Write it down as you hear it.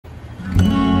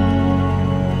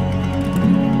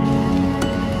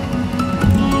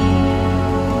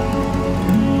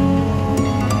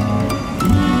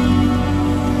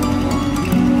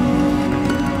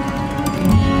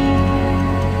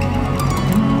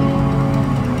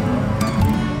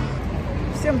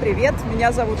привет!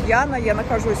 Меня зовут Яна, я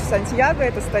нахожусь в Сантьяго,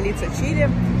 это столица Чили.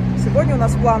 Сегодня у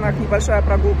нас в планах небольшая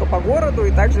прогулка по городу,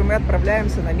 и также мы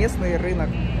отправляемся на местный рынок.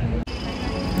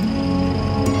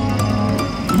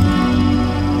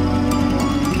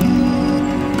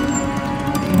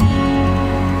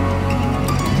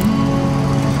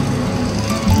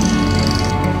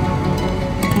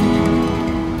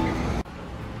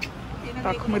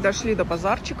 Так, мы дошли до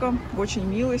базарчика, очень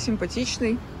милый,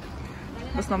 симпатичный.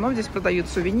 В основном здесь продают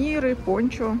сувениры,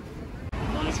 пончо.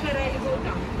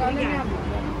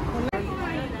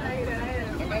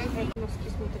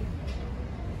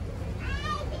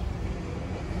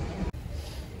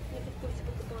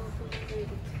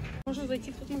 Можно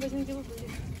зайти в тот магазин, где вы были.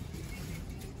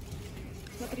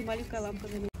 Смотри, маленькая лампа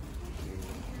за ней.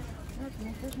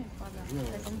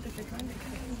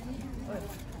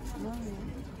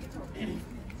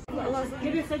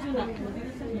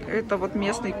 Это вот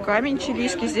местный камень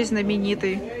чилийский, здесь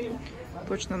знаменитый.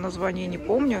 Точно название не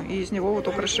помню. И из него вот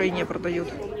украшения продают.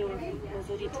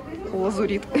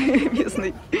 Лазурит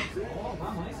местный.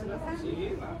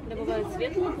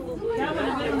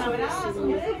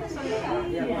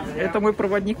 Это мой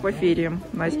проводник по фериям,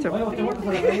 Настя.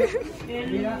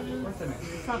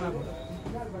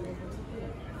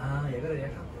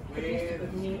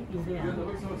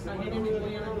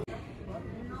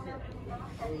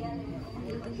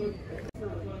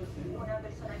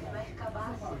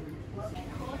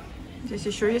 Здесь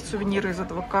еще есть сувениры из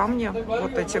этого камня.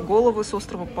 Вот эти головы с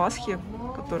острова Пасхи,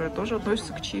 которые тоже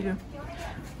относятся к Чили.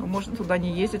 Но можно туда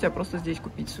не ездить, а просто здесь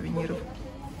купить сувениры.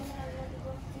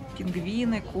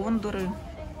 Пингвины, кондоры.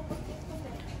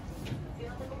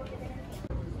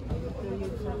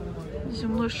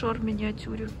 Земной шар в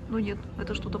миниатюре. Ну нет,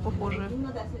 это что-то похожее.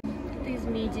 Это из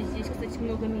меди. Здесь, кстати,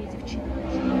 много меди в Чили.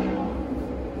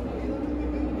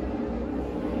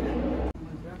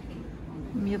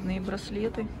 Медные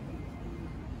браслеты.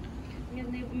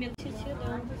 Медные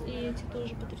да. И эти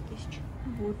тоже по 3000.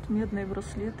 Вот медные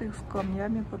браслеты с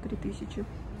камнями по 3000.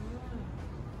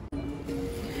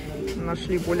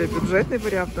 Нашли более бюджетный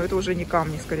вариант, но это уже не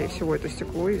камни, скорее всего, это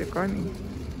стекло или камень.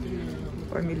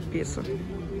 По 1000 песо.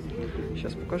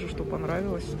 Сейчас покажу, что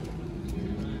понравилось.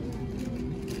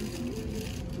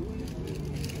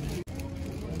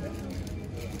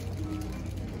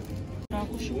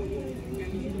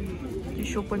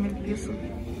 Еще по 1000 песо.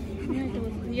 Ну, это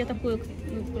вот, я такое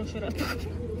в прошлый раз.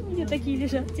 У меня такие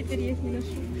лежат, теперь я их не ношу.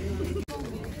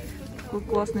 Такой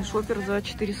классный шопер за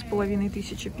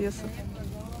 4500 песо.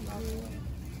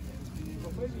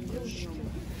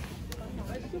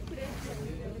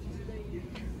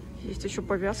 Есть еще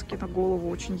повязки на голову,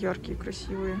 очень яркие,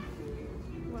 красивые.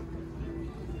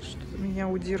 Что-то меня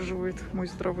удерживает, мой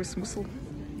здравый смысл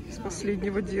из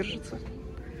последнего держится.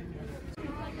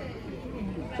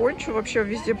 Пончо вообще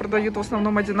везде продают в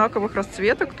основном одинаковых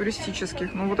расцветок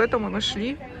туристических. Но вот это мы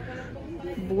нашли.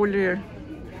 Более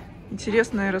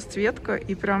интересная расцветка.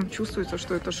 И прям чувствуется,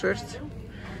 что это шерсть.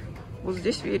 Вот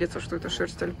здесь верится, что это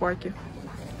шерсть альпаки.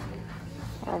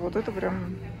 А вот это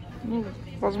прям, ну,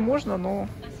 возможно, но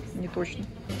не точно.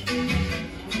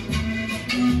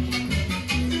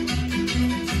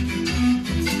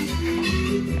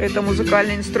 Это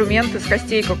музыкальный инструмент из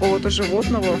костей какого-то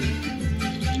животного.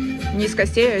 Не из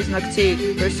костей, а из ногтей.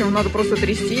 То есть ему надо просто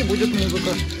трясти, и будет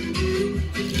музыка.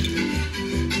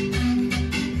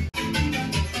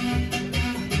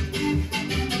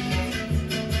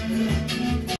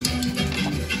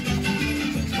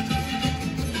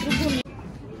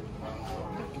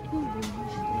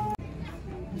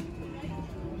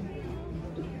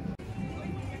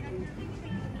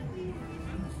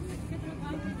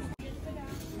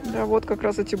 Да, вот как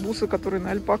раз эти бусы, которые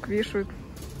на альпак вешают.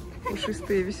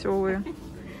 Пушистые, веселые.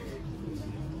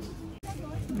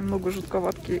 Немного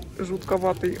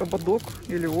жутковатый ободок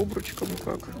или обруч, кому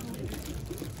как.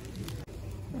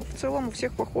 В целом у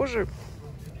всех похожи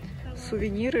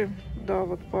сувениры. Да,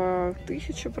 вот по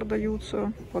 1000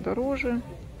 продаются, подороже.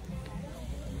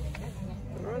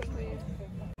 Разные.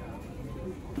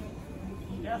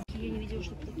 Я не видела,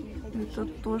 что такие. Это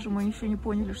тоже мы еще не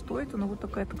поняли, что это, но вот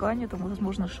такая ткань, это,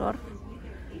 возможно, шарф.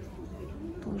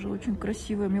 Тоже очень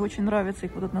красивая. Мне очень нравится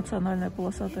их вот эта национальная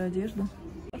полосатая одежда.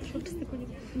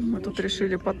 Мы тут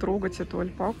решили потрогать эту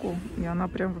альпаку, и она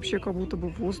прям вообще как будто бы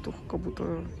воздух, как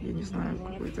будто, я не знаю,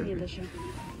 какой-то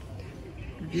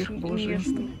верх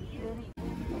блаженства.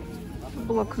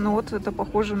 Блокнот, это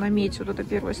похоже на медь, вот это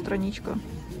первая страничка.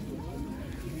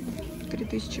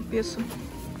 3000 песо.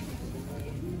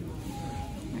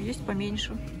 Есть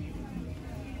поменьше.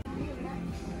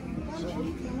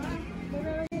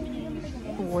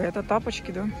 Ой, это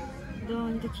тапочки, да? Да,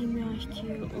 они такие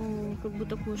мягкие. О, как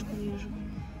будто кошку вижу.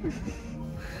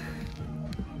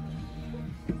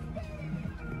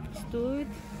 Стоит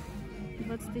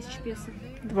 20 тысяч песо.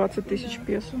 20 тысяч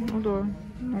песо, ну да.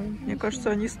 Ну, мне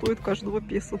кажется, они стоят каждого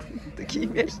песо. Такие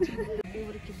мягкие.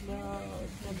 Коврики для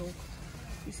ног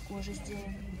из кожи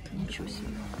сделаны. Ничего себе.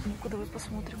 Ну-ка, давай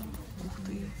посмотрим. Ух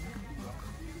ты.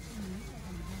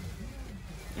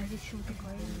 А здесь еще вот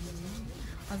такая.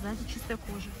 А сзади чистая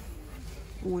кожа.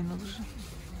 Ой, надо же.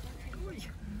 Ой.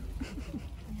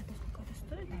 Понятно, сколько это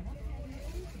стоит.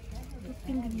 Тут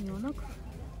пингвиненок.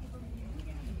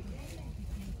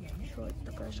 Что это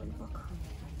такая же альпака?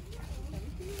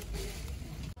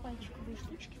 Пальчиковые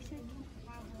штучки всякие.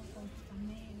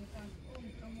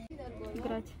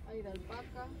 Играть.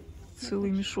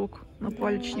 Целый мешок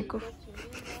напальчников.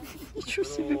 Ничего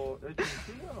себе.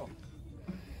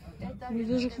 У меня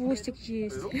даже хвостик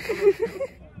есть.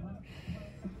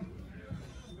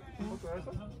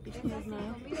 Не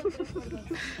знаю.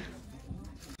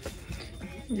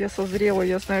 Я созрела,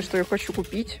 я знаю, что я хочу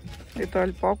купить. Это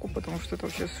альпаку, потому что это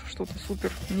вообще что-то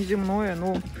супер неземное.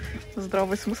 Но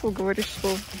здравый смысл говорит,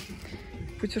 что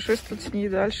путешествовать с ней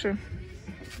дальше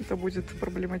это будет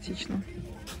проблематично.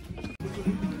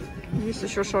 Есть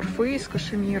еще шарфы из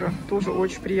кашемира, тоже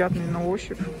очень приятные на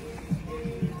ощупь.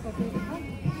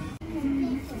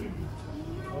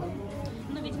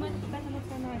 Ну, видимо, это какая-то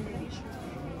национальная вещь.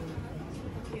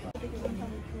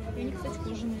 И они, кстати,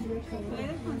 кожаные.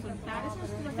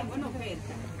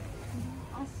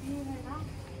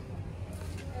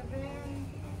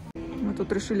 Мы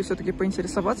тут решили все-таки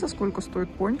поинтересоваться, сколько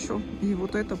стоит пончо. И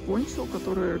вот это пончо,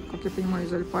 которое, как я понимаю,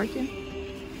 из альпаки,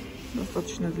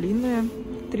 достаточно длинное,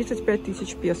 35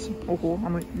 тысяч песо. Ого,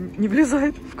 оно не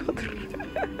влезает в кадр.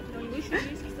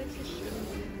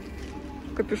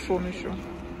 Капюшон еще.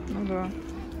 Ну да.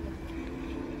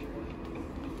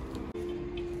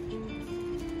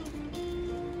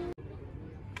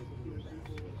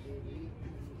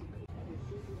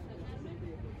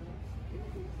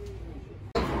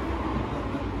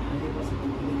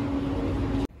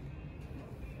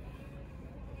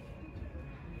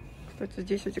 Кстати,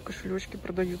 здесь эти кошелечки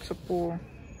продаются по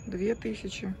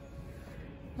 2000,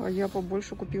 а я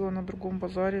побольше купила на другом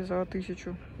базаре за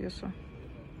 1000 песо.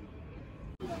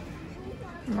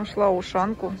 Нашла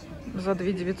ушанку за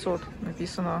 2900,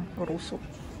 написано русу.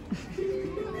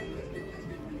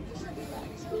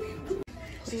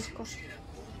 Крышка.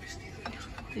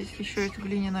 Здесь еще есть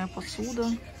глиняная посуда.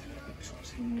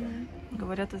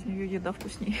 Говорят, из нее еда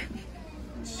вкуснее.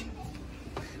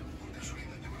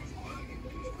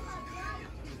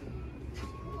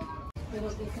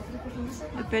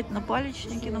 Опять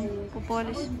напалечники нам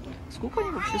попались. Сколько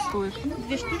они вообще стоят?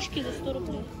 2 штучки за 100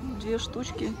 рублей. 2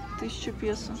 штучки, 1000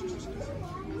 песо.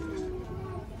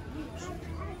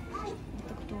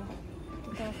 Это кто?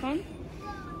 Это Ахан?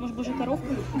 Может, божья коровка?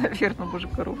 Наверное, божья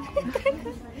коровка.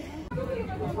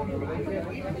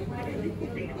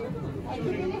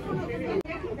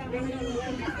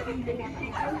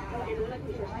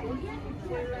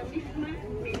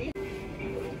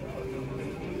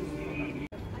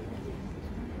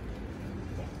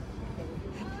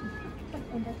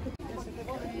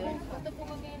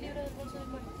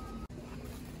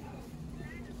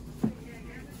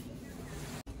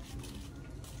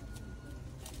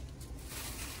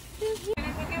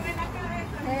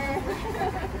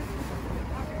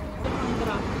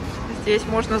 Здесь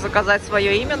можно заказать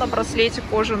свое имя на браслете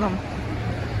кожаном.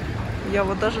 Я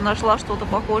вот даже нашла что-то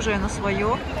похожее на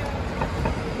свое.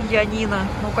 Янина.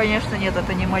 Ну, конечно, нет,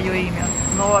 это не мое имя.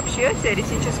 Но вообще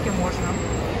теоретически можно.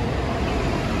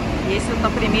 Есть вот,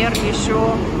 например,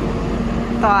 еще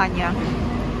Таня.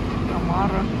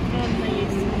 Тамара.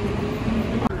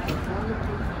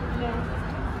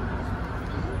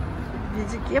 В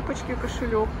виде кепочки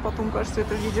кошелек. Потом, кажется,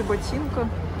 это в виде ботинка.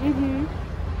 Угу.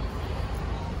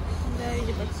 Да, в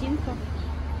виде ботинка.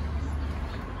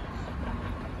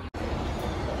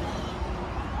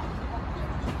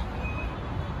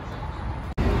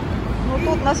 Ну,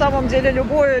 тут на самом деле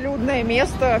любое людное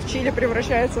место в Чили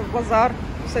превращается в базар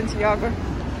в Сантьяго.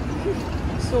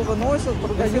 Все выносят,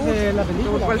 продают. Это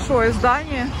вот большое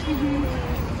здание.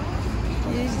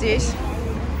 И здесь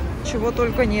чего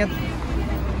только нет.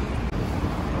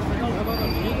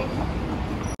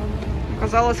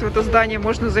 Оказалось, в это здание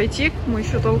можно зайти. Мы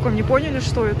еще толком не поняли,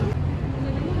 что это.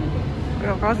 И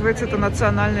оказывается, это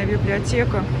национальная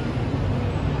библиотека.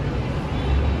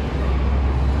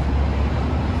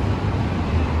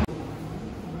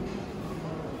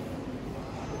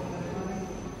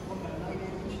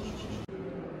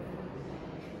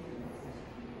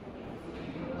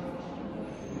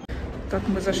 Так,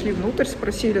 мы зашли внутрь,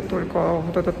 спросили только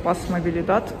вот этот пас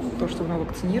мобилидат, то, что мы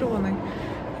вакцинированы,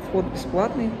 вход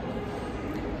бесплатный.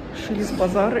 Шли с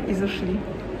базара и зашли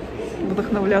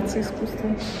вдохновляться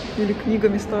искусством или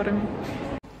книгами старыми.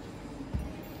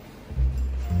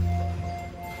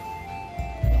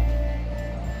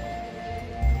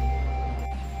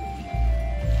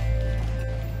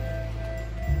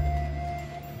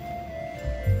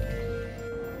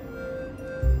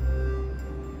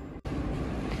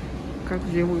 Как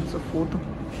делаются фото.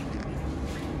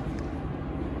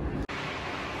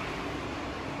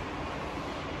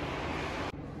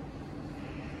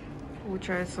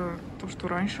 Получается, то, что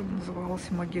раньше называлось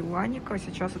Магелланика,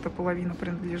 сейчас эта половина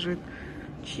принадлежит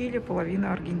Чили,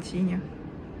 половина Аргентине.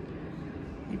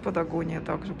 И Патагония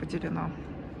также поделена.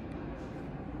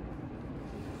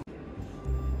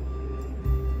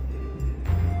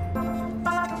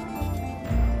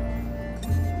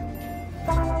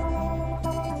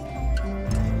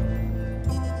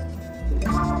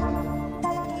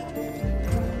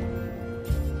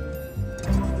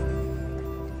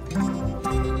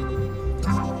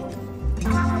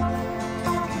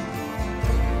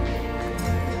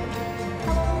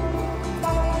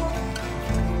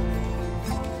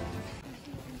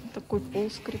 Такой пол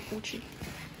скрипучий.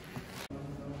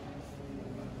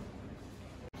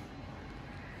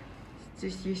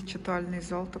 Здесь есть читальный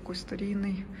зал такой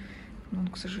старинный, но он,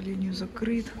 к сожалению,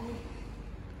 закрыт.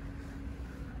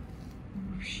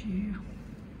 Вообще.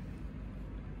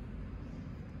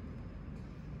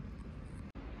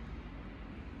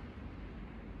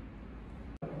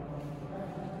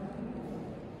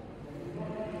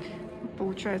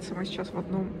 Получается, мы сейчас в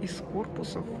одном из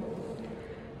корпусов.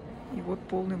 И вот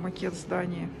полный макет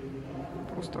здания.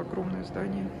 Просто огромное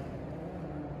здание.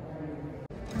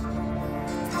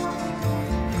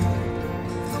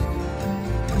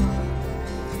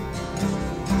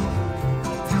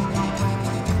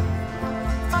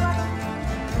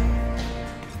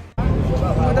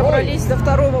 Мы добрались до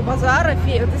второго базара.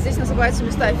 Это здесь называется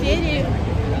места Ферии.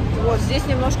 Вот здесь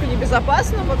немножко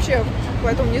небезопасно вообще,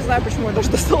 поэтому не знаю, почему я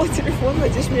даже достала телефон.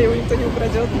 Надеюсь, мне его никто не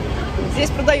украдет. Здесь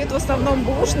продают в основном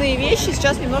бэушные вещи.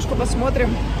 Сейчас немножко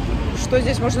посмотрим, что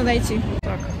здесь можно найти.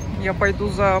 Так, я пойду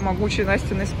за могучей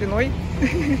Настиной спиной.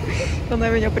 Она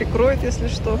меня прикроет, если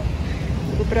что.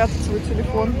 Буду прятать свой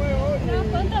телефон.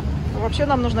 Вообще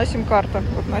нам нужна сим-карта.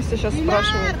 Вот Настя сейчас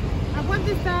спрашивает.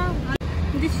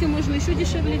 Здесь все можно еще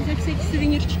дешевле взять, всякие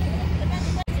сувенирчики.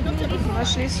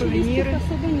 Нашли сувениры.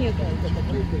 Особо нет.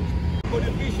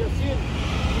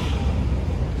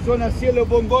 Son así los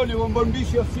bombones,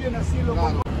 bombonvillos, así los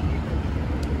bombones.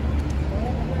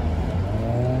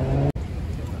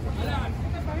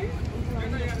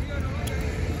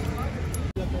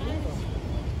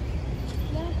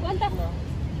 ¿Cuánto?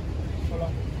 Hola.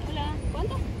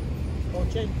 ¿Cuánto?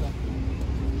 80.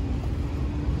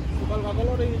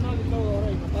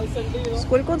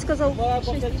 Сколько он сказал?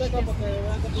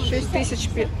 6 тысяч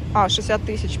песо. 60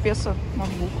 тысяч песо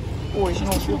макбук. Ой,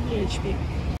 ноутбук HP.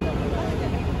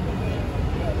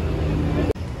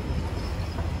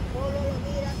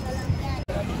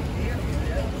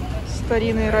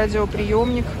 Старинный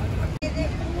радиоприемник.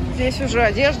 Здесь уже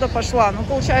одежда пошла. Ну,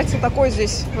 получается, такой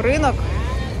здесь рынок.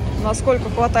 Насколько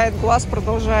хватает глаз,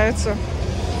 продолжается.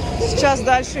 Сейчас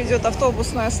дальше идет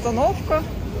автобусная остановка.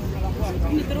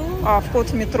 Метро. Вход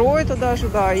в метро это даже,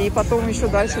 да. И потом еще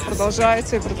дальше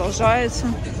продолжается и продолжается.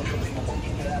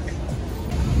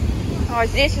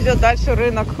 Здесь идет дальше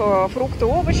рынок. Фрукты,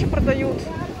 овощи продают.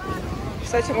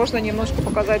 Кстати, можно немножко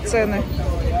показать цены.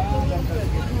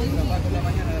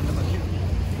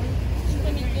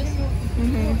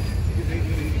 Угу.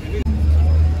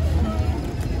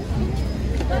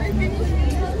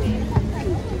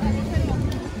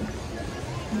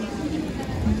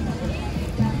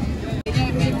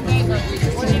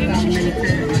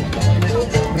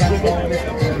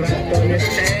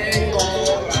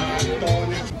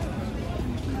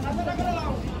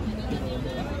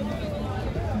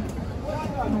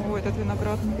 Ну, этот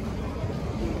виноградный.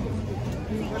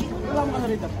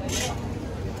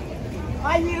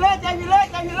 ¡Ay, filete,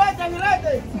 filete, filete,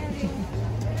 filete!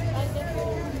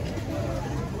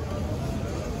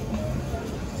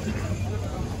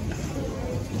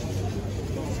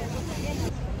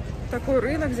 Такой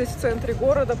рынок здесь в центре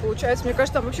города. Получается, мне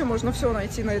кажется, там вообще можно все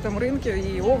найти на этом рынке.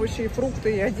 И овощи, и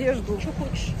фрукты, и одежду. Что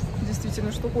хочешь.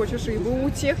 Действительно, что хочешь. И БУ,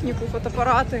 технику,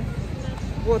 фотоаппараты.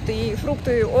 Вот, и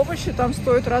фрукты и овощи там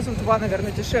стоят раза в 2,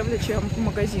 наверное, дешевле, чем в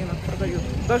магазинах продают.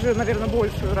 Даже, наверное,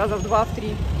 больше, раза в 2, в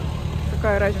 3.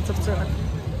 Такая разница в ценах.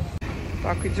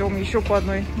 Так, идем еще по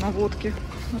одной наводке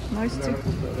от Насти.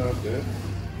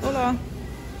 Ола.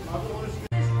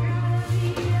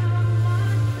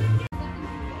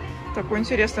 Такой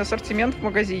интересный ассортимент в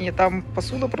магазине. Там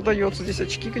посуда продается, здесь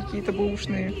очки какие-то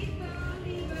бэушные,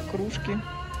 кружки.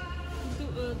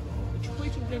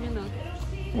 Чехольчик для вина.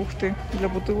 Ух ты, для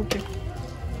бутылки.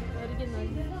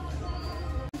 Оригинальный.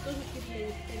 Тоже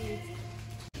Ферия.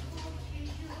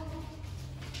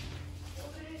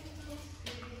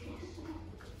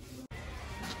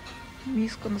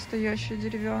 Миска настоящая,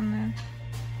 деревянная.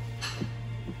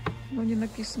 Но не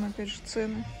написано, опять же,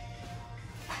 цены.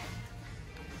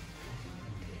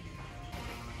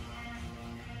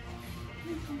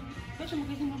 В этом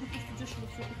магазине можно просто дешево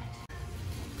все купить.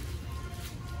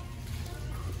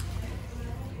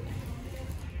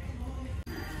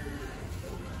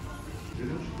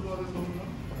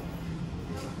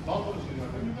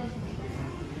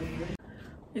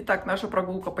 Итак, наша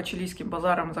прогулка по чилийским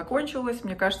базарам закончилась.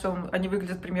 Мне кажется, они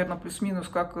выглядят примерно плюс-минус,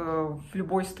 как в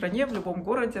любой стране, в любом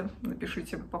городе.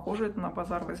 Напишите, похоже это на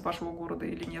базар из вашего города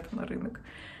или нет, на рынок.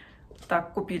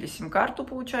 Так, купили сим-карту,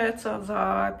 получается,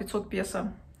 за 500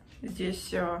 песо.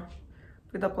 Здесь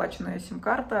предоплаченная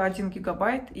сим-карта, 1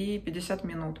 гигабайт и 50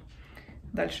 минут.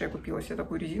 Дальше я купила себе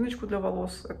такую резиночку для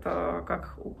волос. Это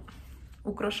как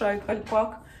украшает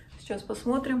альпак. Сейчас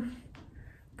посмотрим,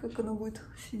 как она будет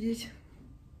сидеть.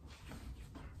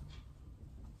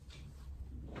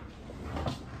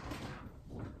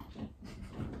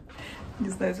 Не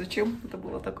знаю зачем, это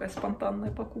была такая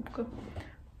спонтанная покупка.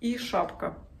 И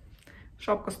шапка.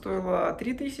 Шапка стоила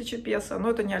 3000 песо, но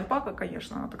это не альпака,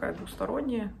 конечно, она такая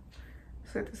двусторонняя.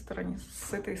 С этой стороны,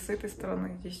 с этой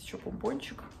стороны. Здесь еще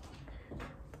помпончик.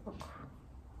 Так.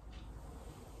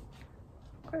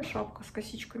 Такая шапка с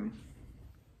косичками.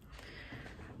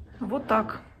 Вот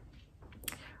так.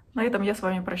 На этом я с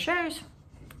вами прощаюсь.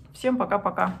 Всем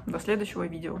пока-пока. До следующего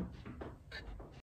видео.